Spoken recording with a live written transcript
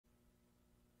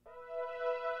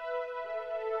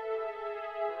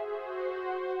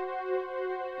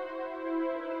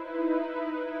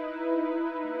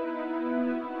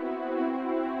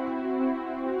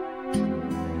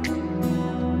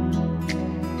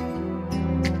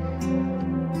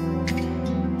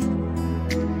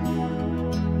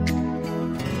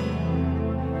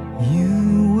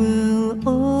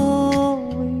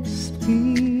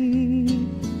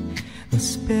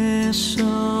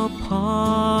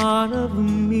part of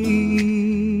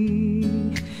me.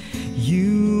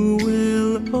 You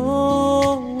will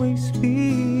always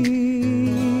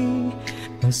be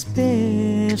a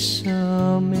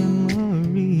special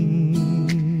memory.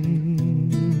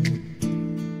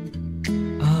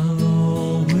 I'll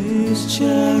always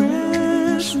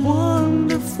cherish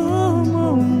wonderful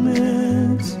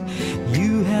moments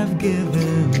you have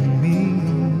given me.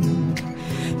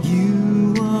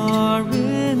 You are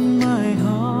in my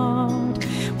heart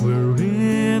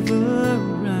wherever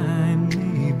I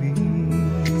may be.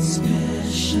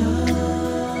 Special.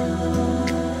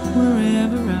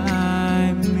 Wherever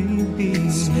I may be.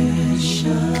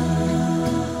 Special.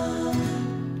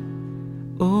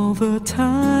 All the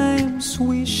times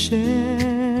we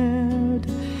shared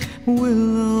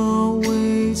will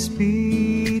always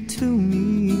be to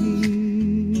me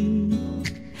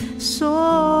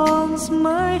songs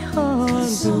my heart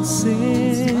will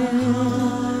sing,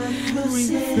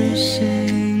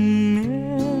 refreshing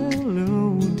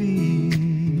melodies.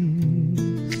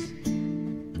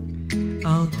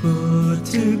 I'll put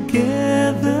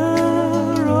together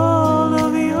all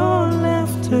of your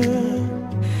laughter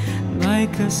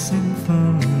like a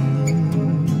symphony.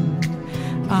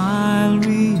 I'll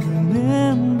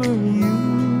remember you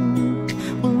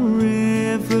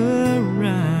wherever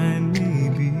I may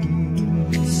be.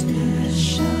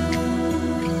 Special.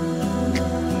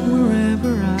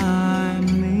 Wherever I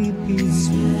may be.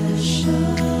 Special.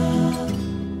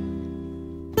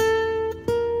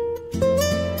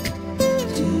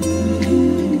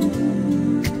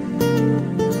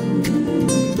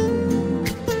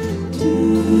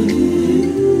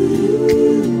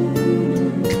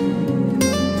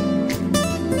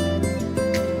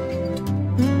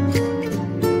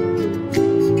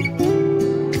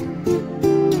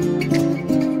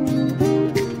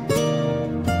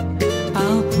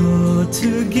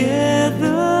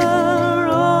 Together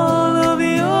all of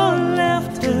your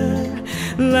laughter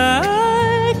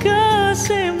like a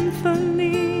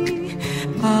symphony.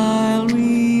 I'll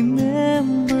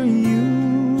remember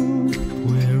you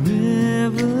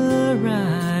wherever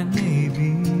I may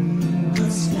be. A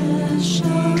special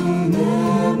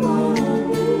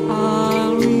memory.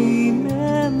 I'll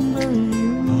remember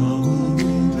you.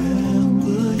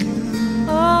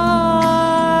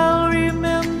 I'll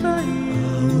remember you.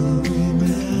 I'll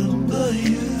remember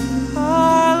you.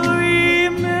 I'll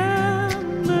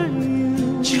remember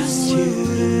you. Just you.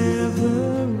 Wherever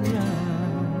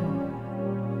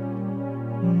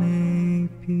I may